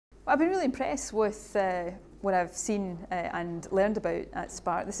I've been really impressed with what I've seen and learned about at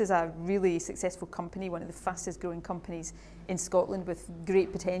Spark. This is a really successful company, one of the fastest growing companies in Scotland with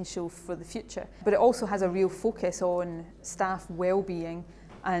great potential for the future. But it also has a real focus on staff well-being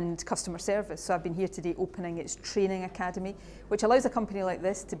and customer service. So I've been here today opening its training academy, which allows a company like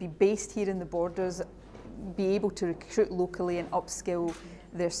this to be based here in the Borders, be able to recruit locally and upskill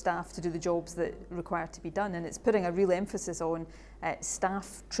their staff to do the jobs that require to be done. And it's putting a real emphasis on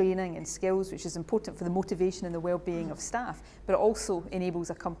staff training and skills, which is important for the motivation and the well-being of staff, but it also enables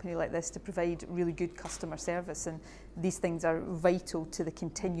a company like this to provide really good customer service, and these things are vital to the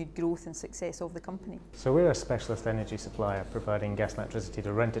continued growth and success of the company. So we're a specialist energy supplier providing gas and electricity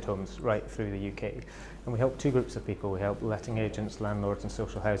to rented homes right through the UK, and we help two groups of people. We help letting agents, landlords and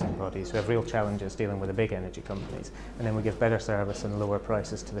social housing bodies who have real challenges dealing with the big energy companies, and then we give better service and lower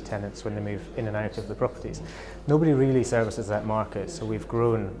prices to the tenants when they move in and out of the properties. Nobody really services that market, so we've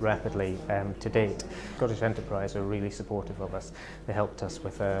grown rapidly to date. Scottish Enterprise are really supportive of us. They helped us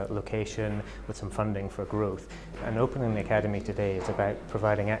with a location, with some funding for growth, and opening the academy today is about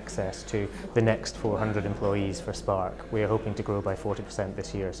providing access to the next 400 employees for Spark. We are hoping to grow by 40%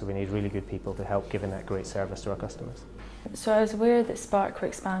 this year, so we need really good people to help giving that great service to our customers. So I was aware that Spark were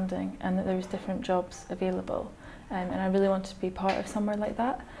expanding and that there was different jobs available, and I really wanted to be part of somewhere like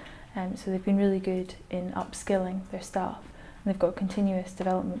that. So they've been really good in upskilling their staff, and they've got a continuous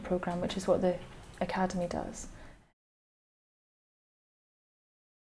development programme, which is what the academy does.